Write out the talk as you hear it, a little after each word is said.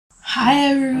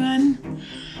Hi everyone.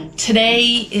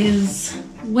 Today is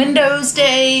Windows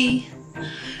Day.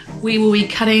 We will be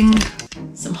cutting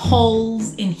some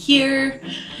holes in here.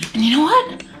 And you know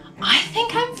what? I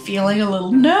think I'm feeling a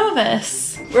little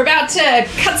nervous. We're about to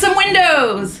cut some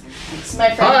windows. This is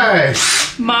my friend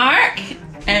Mark,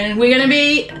 and we're gonna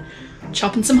be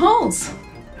chopping some holes.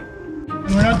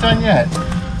 We're not done yet.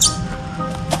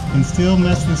 Can still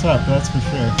mess this up, that's for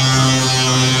sure.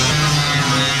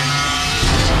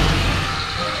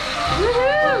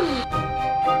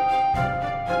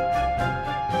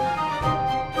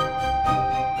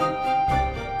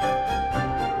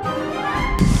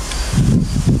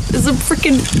 There's a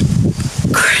freaking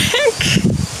crack.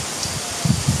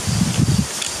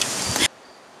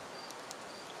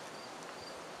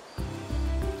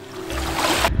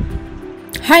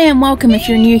 Hi and welcome if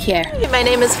you're new here. My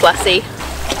name is Blessy.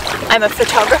 I'm a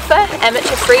photographer,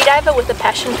 amateur freediver with a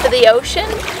passion for the ocean.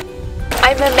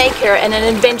 I'm a maker and an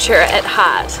adventurer at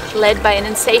heart, led by an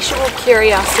insatiable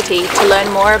curiosity to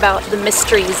learn more about the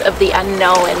mysteries of the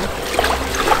unknown,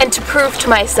 and to prove to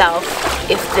myself,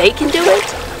 if they can do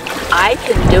it, I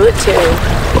can do it too.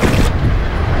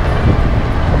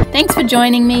 Thanks for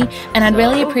joining me, and I'd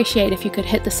really appreciate if you could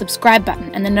hit the subscribe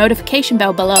button and the notification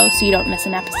bell below so you don't miss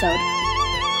an episode.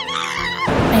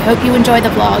 I hope you enjoy the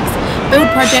vlogs, build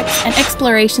projects and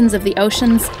explorations of the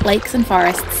oceans, lakes and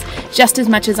forests just as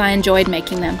much as I enjoyed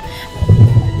making them.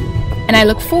 And I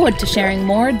look forward to sharing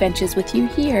more adventures with you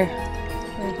here.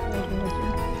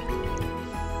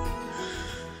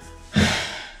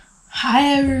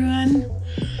 Hi everyone.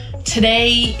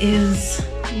 Today is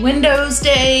Windows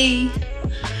Day.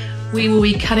 We will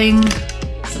be cutting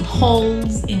some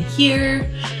holes in here.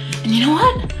 And you know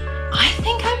what? I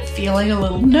think I'm feeling a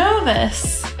little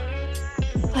nervous.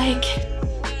 Like,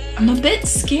 I'm a bit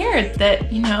scared that,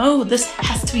 you know, this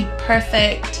has to be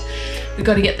perfect. We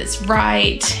got to get this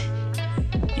right.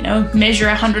 You know, measure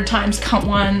 100 times, cut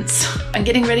once. I'm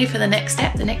getting ready for the next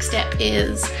step. The next step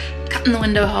is cutting the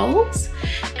window holes.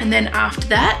 And then after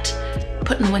that,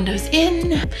 putting the windows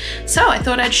in. So I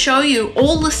thought I'd show you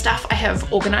all the stuff I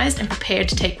have organized and prepared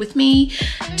to take with me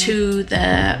to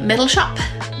the metal shop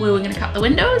where we're gonna cut the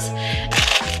windows.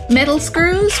 Metal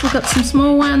screws, we've got some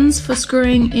small ones for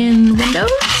screwing in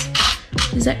windows.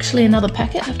 There's actually another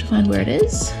packet, I have to find where it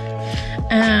is.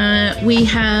 We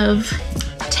have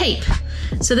tape.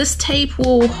 So this tape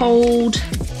will hold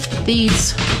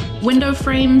these window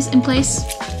frames in place.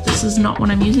 This is not what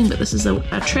I'm using, but this is a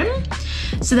trim,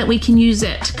 so that we can use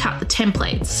it to cut the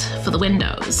templates for the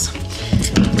windows.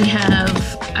 We have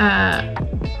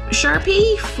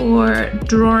Sharpie for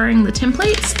drawing the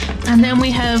templates, and then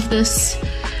we have this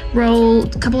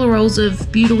couple of rolls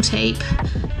of butyl tape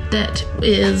that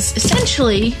is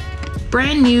essentially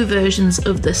brand new versions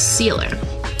of the sealer.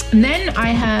 And then I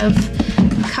have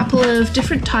a couple of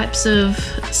different types of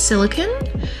silicone,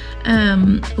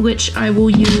 which I will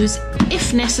use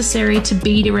if necessary to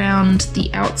bead around the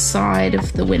outside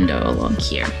of the window along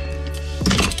here.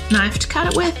 Knife to cut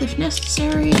it with if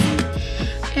necessary,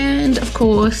 and of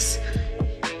course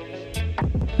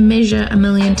measure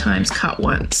 1,000,000 times, cut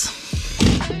once.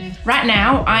 Right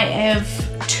now I have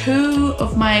 2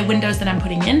 of my windows that I'm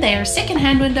putting in. They are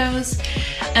secondhand windows,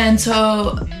 and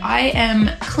so I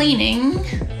am cleaning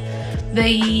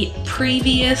the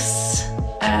previous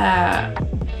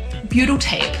butyl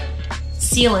tape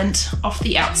sealant off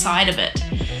the outside of it.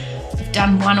 I've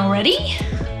done one already,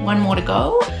 one more to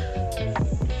go.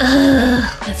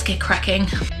 Let's get cracking.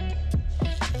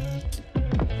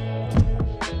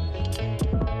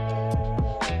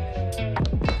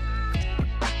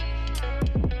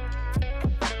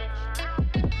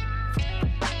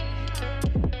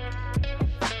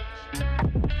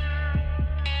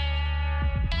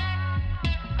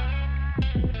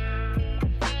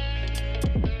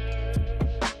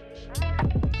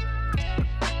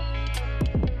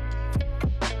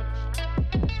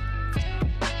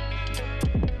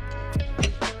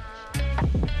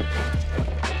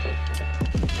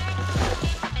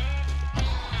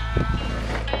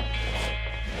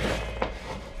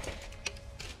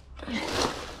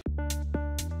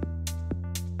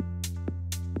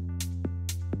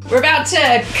 We're about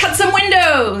to cut some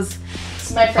windows. This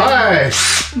is my friend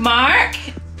Mark,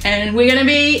 and we're gonna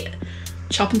be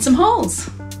chopping some holes.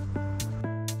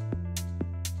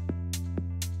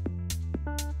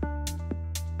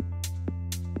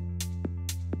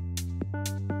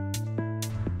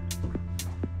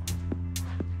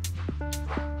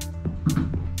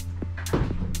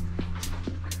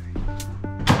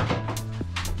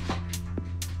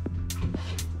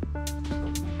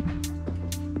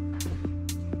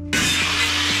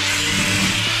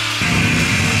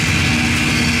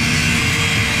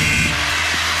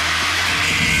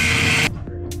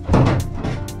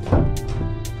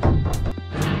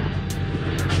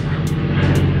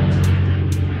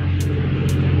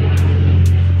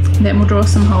 draw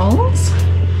some holes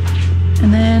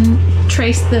and then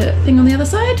trace the thing on the other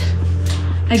side.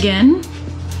 Again,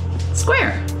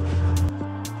 square.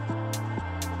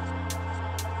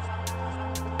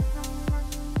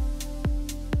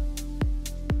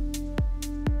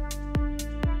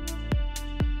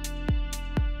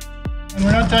 And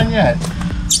we're not done yet.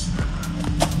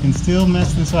 You can still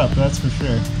mess this up, that's for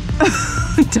sure.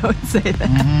 Don't say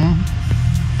that.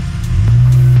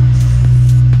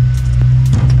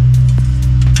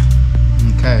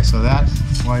 Okay, so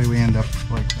that's why we end up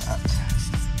like that.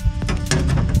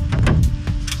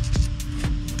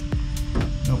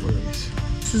 No worries.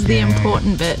 This is the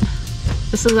important bit.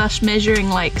 This is us measuring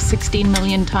like 16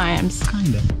 million times.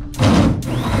 Kind of.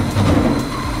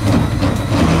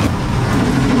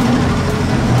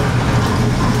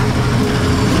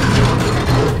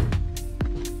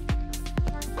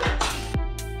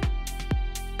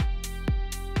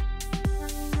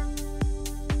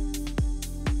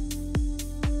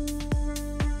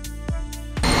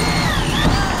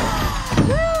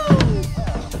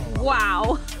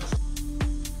 Wow.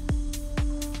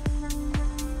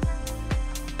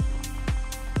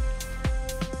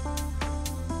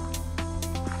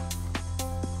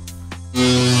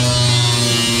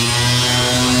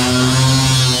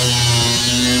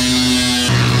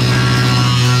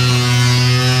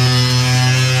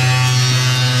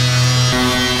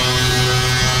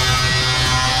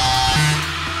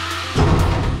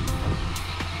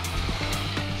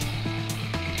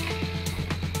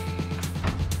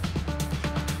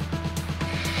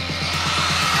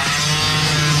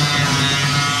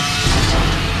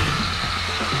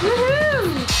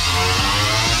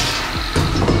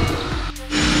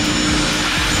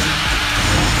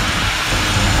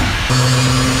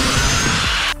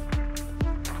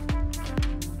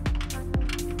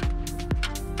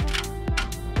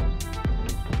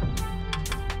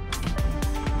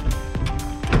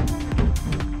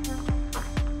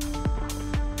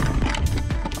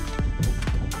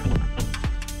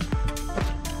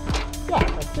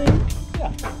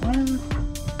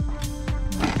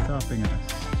 Stopping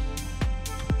us.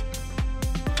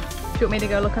 Do you want me to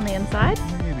go look on the inside?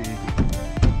 Maybe.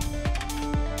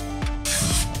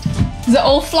 Is it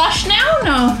all flush now?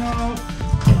 No.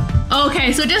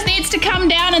 Okay, so it just needs to come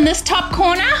down in this top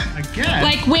corner. I guess.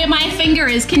 Like where my finger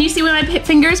is. Can you see where my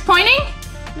finger is pointing?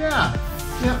 Yeah.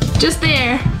 Yep. Just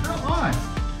there. Oh, odd.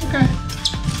 Okay.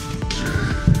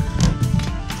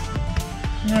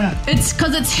 Yeah. It's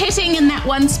because it's hitting in that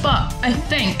one spot, I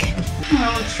think.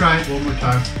 Well, let's try it one more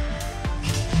time.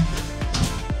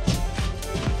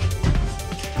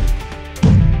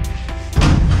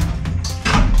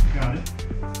 Got it.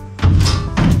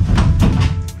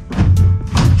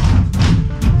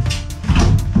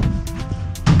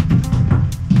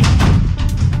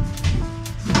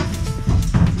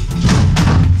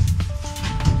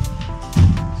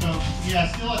 So,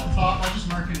 yeah, still at the top. I'll just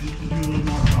mark it and do a little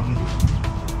more probably.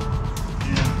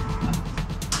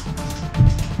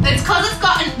 It's because it's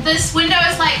got this window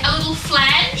is like a little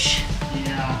flange.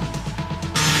 Yeah.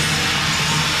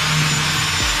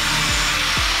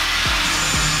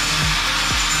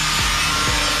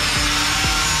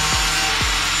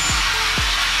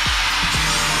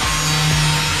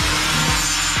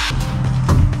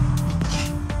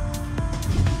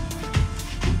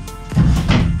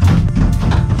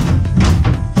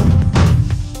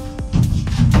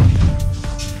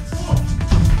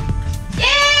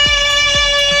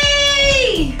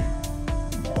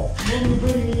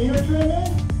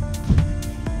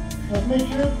 Make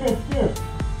sure it fits too.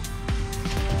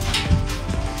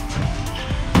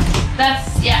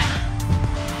 That's, yeah.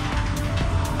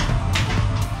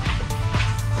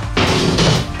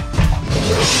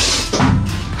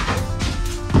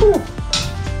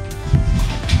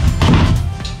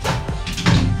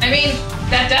 I mean,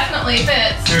 that definitely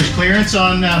fits. There's clearance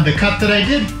on the cut that I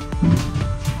did.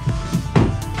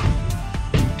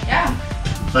 Yeah.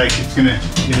 Like it's gonna,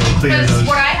 clear Because those.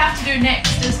 what I have to do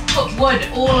next is put wood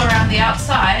all around the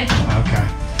outside Okay.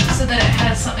 so that it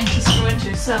has something to screw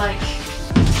into. So like,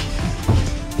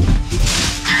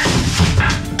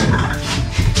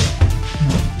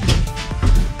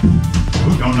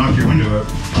 Ooh, don't knock your window out.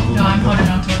 no, I'm holding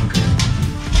on to it.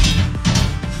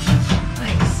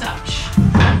 Like such.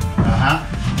 Uh-huh.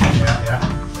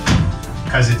 Yeah.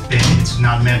 Because it's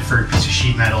not meant for a piece of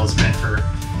sheet metal, it's meant for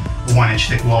a 1-inch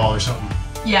thick wall or something.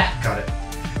 Yeah. Got it.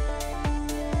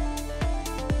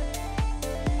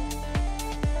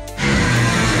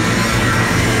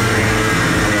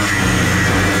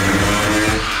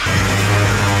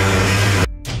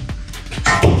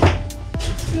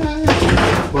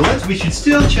 Well, we should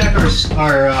still check our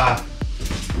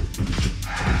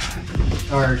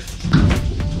or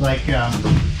like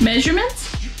Measurements?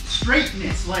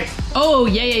 straightness, like Oh,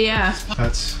 yeah.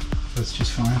 that's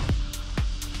just fine.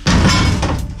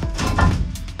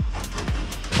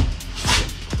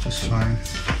 Just fine.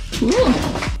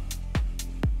 Ooh.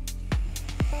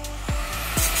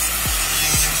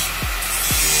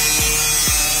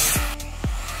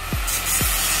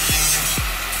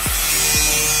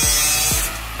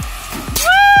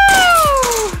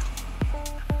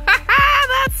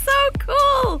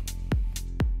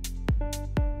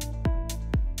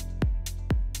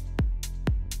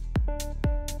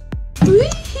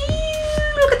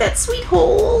 Look at that sweet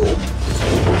hole.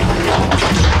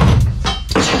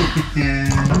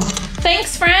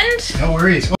 Thanks, friend. No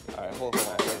worries. Alright, hold on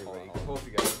everybody. Hold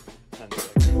together. 10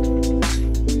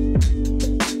 seconds.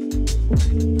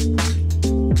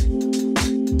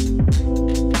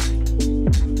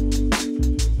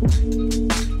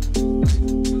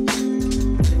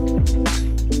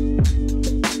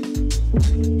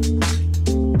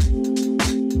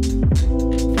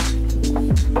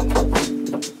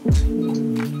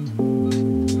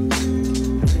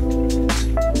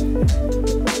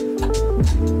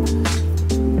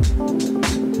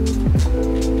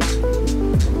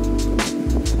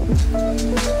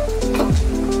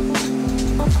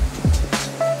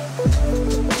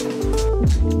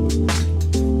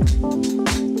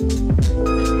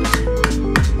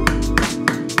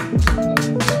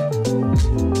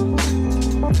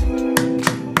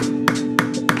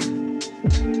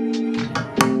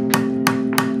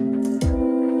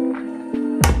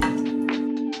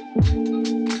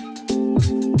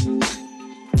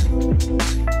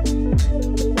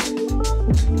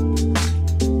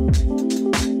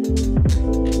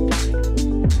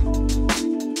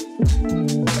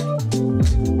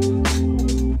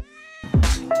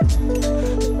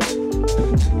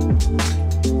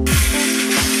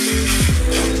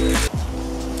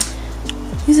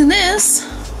 Using this,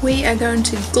 we are going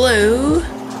to glue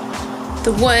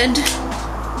the wood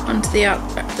onto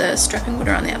the strapping wood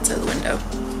around the outside of the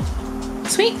window.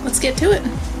 Sweet, let's get to it.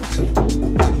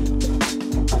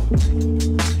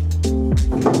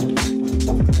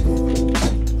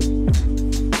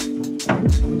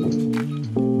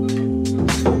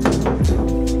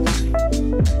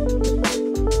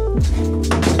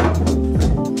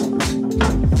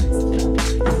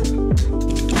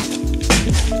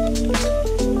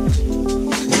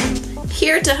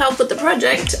 Here to help with the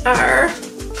project are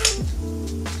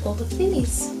all of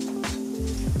these.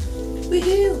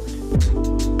 Woohoo!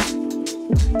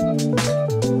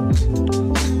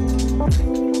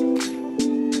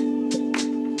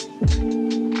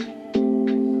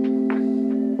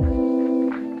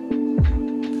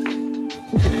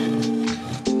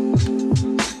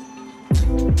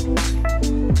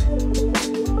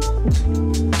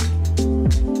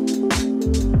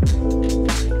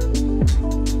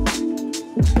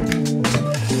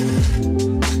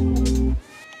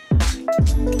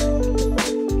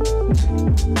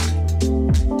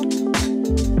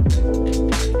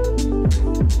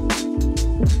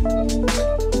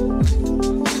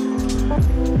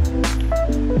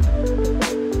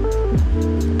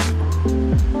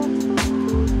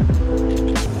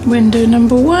 Window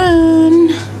number 1,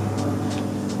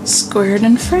 squared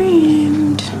and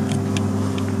framed.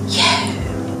 Yeah,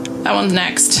 that one's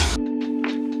next.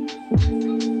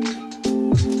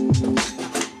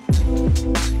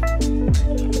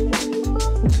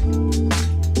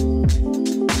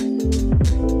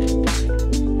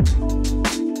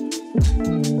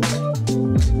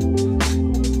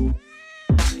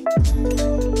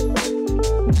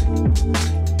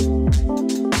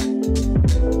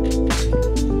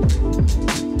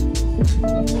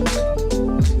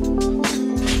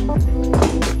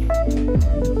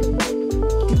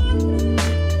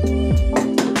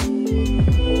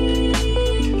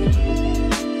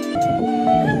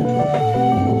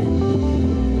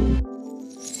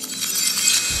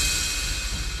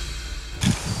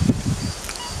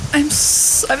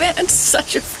 I've had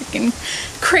such a freaking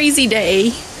crazy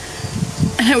day,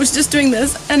 and I was just doing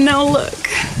this, and now look,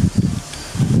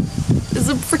 there's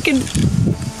a freaking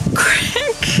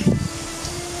crack.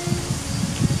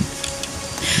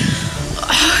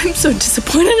 Oh, I'm so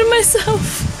disappointed in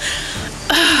myself.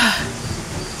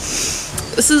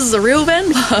 This is a real van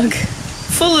vlog,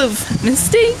 full of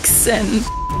mistakes and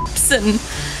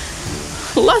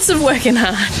lots of working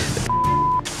hard.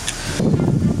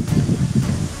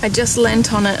 I just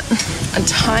leant on it a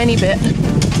tiny bit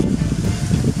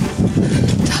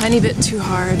too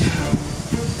hard.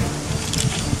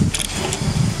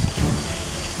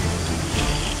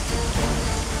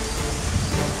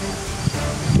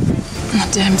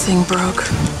 Damn thing broke.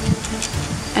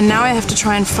 And now I have to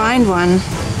try and find one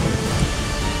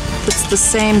that's the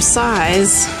same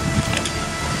size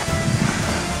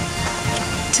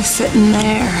to fit in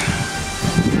there.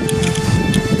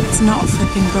 It's not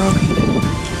freaking broken.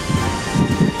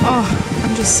 Oh,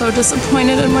 I'm just so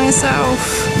disappointed in myself.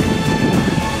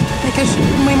 Like I should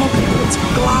have been way more careful. It's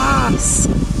glass.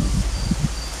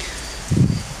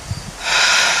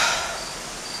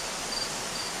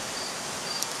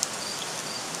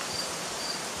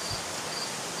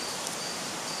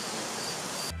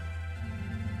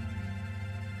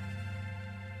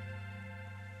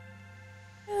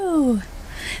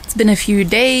 It's been a few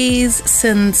days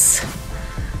since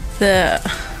the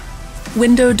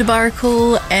window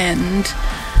debacle, and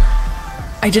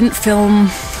I didn't film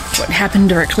what happened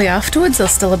directly afterwards. I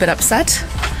was still a bit upset.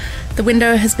 The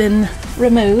window has been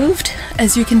removed,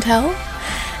 as you can tell,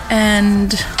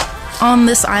 and on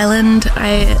this island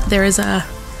there is a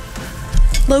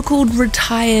local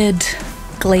retired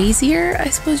glazier, I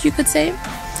suppose you could say,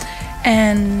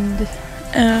 and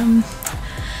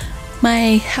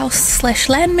my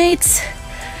house/landmates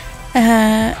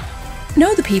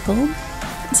know the people,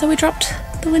 so we dropped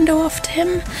the window off to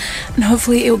him, and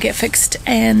hopefully it will get fixed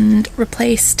and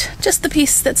replaced, just the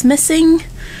piece that's missing,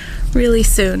 really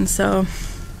soon. So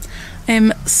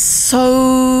I'm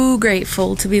so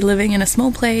grateful to be living in a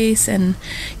small place, and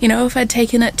you know, if I'd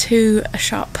taken it to a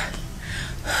shop,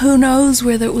 who knows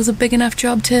whether it was a big enough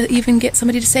job to even get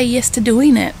somebody to say yes to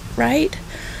doing it, right?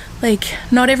 Like,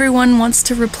 not everyone wants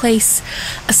to replace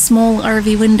a small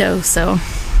RV window, so...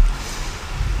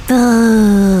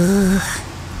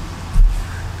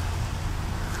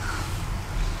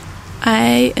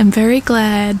 I am very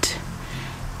glad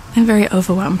and very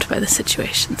overwhelmed by the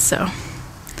situation, so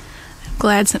I'm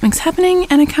glad something's happening,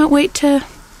 and I can't wait to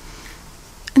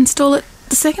install it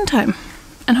the second time,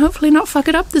 and hopefully not fuck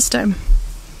it up this time.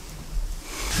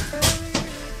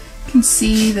 You can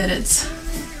see that it's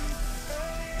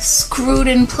screwed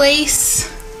in place.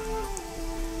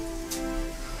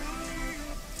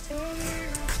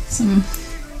 Some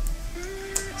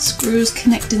screws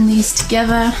connecting these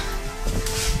together.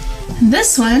 And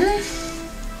this one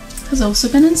has also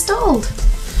been installed.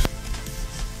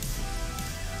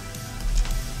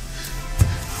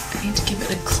 I need to give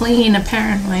it a clean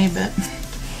apparently, but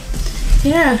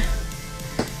yeah,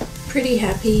 pretty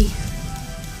happy.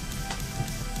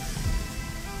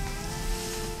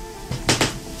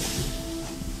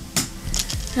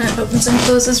 And it opens and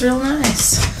closes real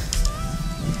nice.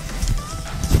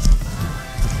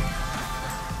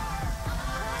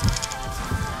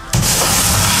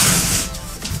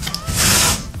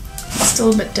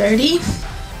 Still a bit dirty.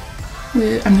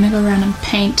 I'm gonna go around and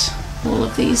paint all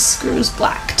of these screws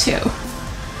black too.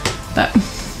 But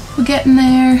we're getting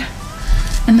there.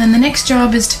 And then the next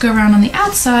job is to go around on the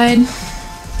outside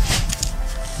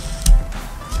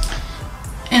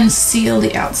and seal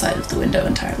the outside of the window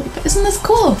entirely. But isn't this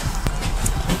cool?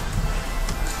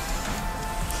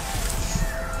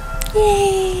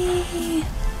 Yay!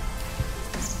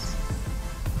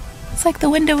 It's like the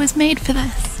window was made for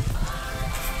this.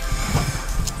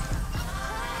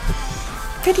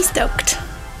 Pretty stoked.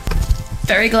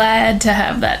 Very glad to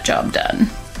have that job done.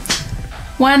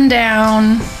 One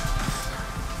down,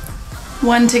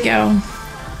 one to go.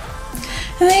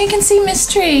 And then you can see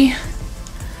Mystery,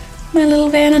 my little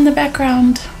van in the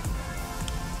background.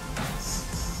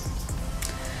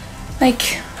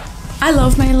 Like, I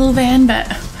love my little van,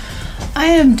 but I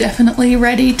am definitely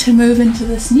ready to move into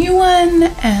this new one,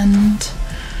 and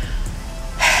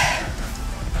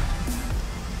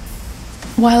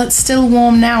while it's still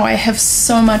warm now, I have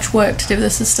so much work to do.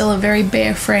 This is still a very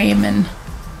bare frame, and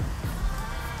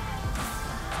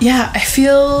yeah, I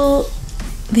feel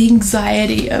the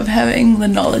anxiety of having the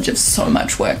knowledge of so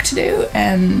much work to do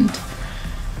and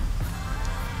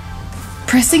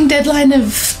pressing deadline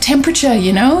of temperature,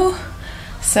 you know?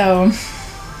 So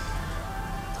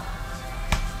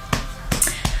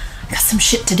got some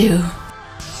shit to do.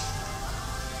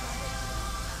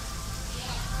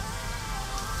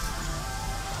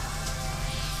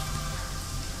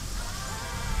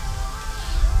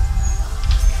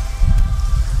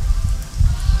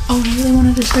 Oh, I really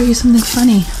wanted to show you something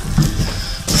funny.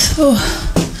 So,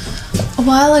 a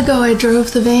while ago I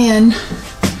drove the van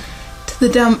to the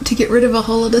dump to get rid of a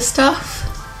whole lot of stuff.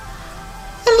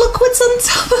 And look what's on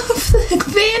top of the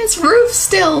van's roof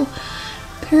still.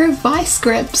 A pair of vice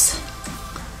grips.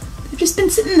 They've just been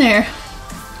sitting there.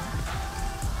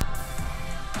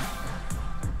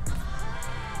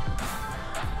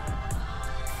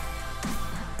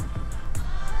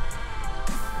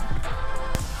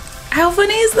 How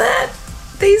funny is that?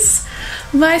 These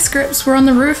vice grips were on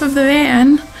the roof of the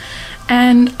van,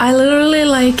 and I literally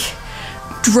like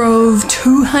drove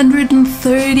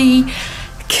 230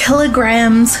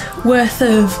 kilograms worth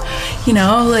of, you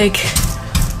know, like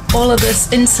all of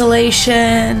this insulation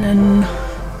and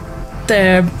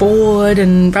the board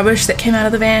and rubbish that came out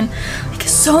of the van, like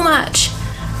so much.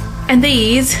 And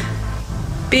these,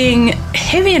 being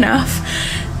heavy enough,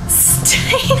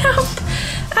 staying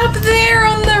up there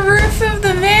on the roof of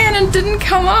the van and didn't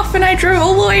come off, and I drove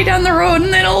all the way down the road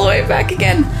and then all the way back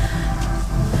again.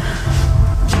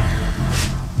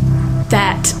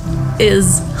 That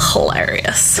is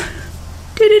hilarious.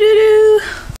 Doo-doo-doo-doo.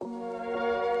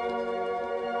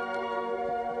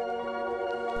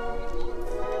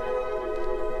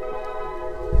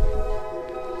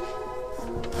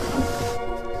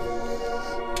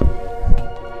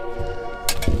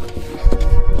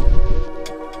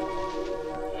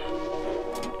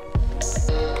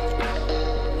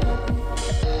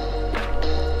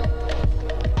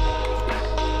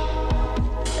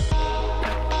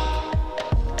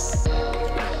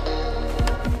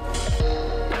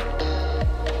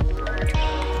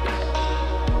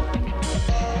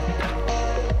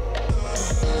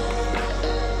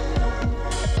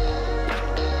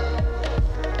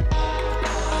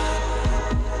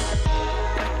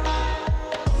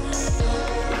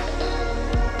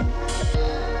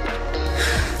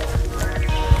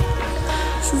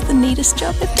 This is the neatest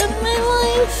job I've done in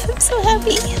my life. I'm so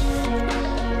happy.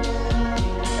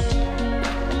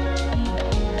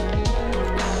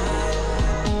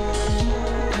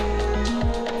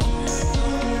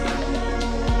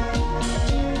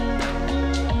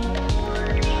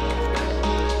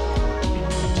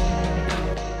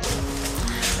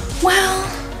 Well,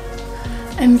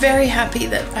 I'm very happy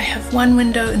that I have one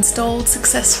window installed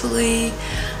successfully.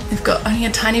 I've got only a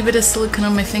tiny bit of silicone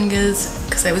on my fingers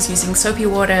because I was using soapy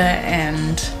water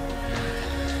and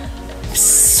I'm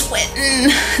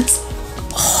sweating. It's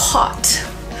hot.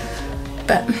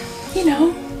 But, you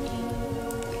know,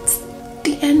 it's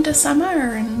the end of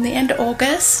summer and the end of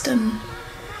August, and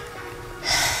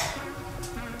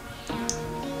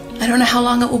I don't know how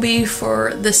long it will be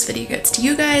for this video gets to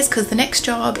you guys, because the next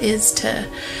job is to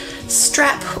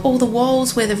strap all the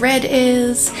walls where the red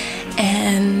is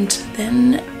and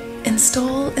then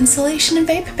install insulation and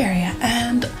vapor barrier,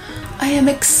 and I am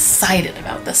excited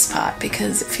about this part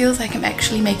because it feels like I'm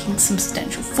actually making some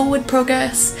substantial forward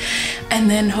progress. And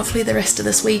then hopefully the rest of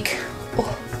this week,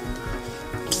 oh,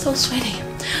 I'm so sweaty,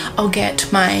 I'll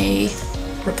get my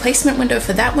replacement window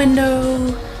for that window,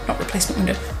 not replacement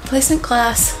window, replacement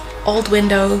glass, old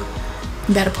window,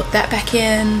 I'm about to put that back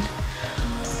in.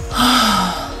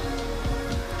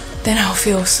 Then I'll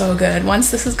feel so good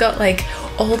once this has got like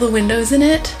all the windows in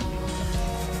it.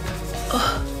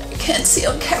 Oh, I can't see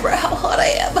on camera how hot I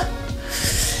am.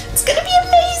 It's gonna be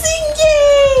amazing,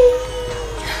 yay!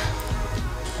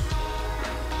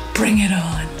 Bring it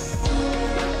on.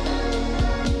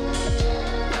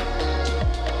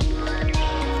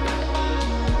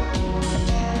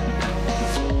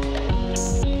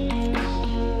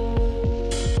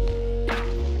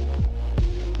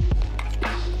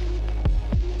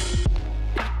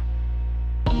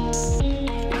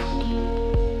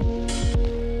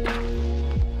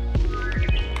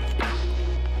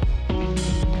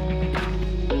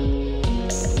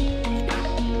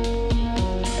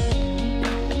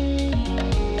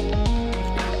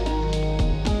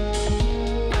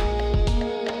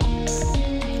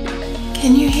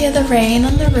 Can you hear the rain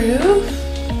on the roof?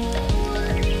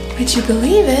 Would you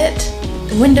believe it?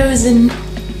 The window is in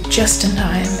just in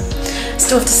time.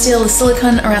 Still have to seal the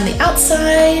silicone around the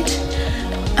outside,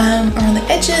 around the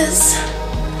edges,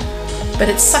 but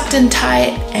it's sucked in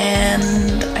tight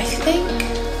and I think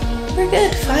we're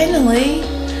good, finally.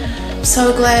 I'm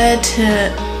so glad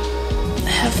to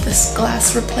have this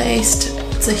glass replaced.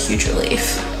 It's a huge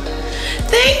relief.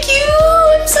 Thank you!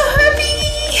 I'm so happy!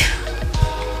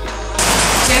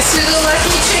 Guess who's a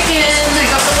lucky chicken? I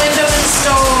got the window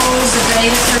installed the day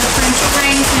that the torrential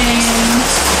rain came.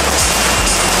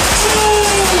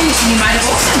 You might have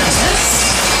also noticed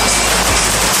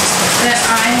that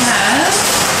I have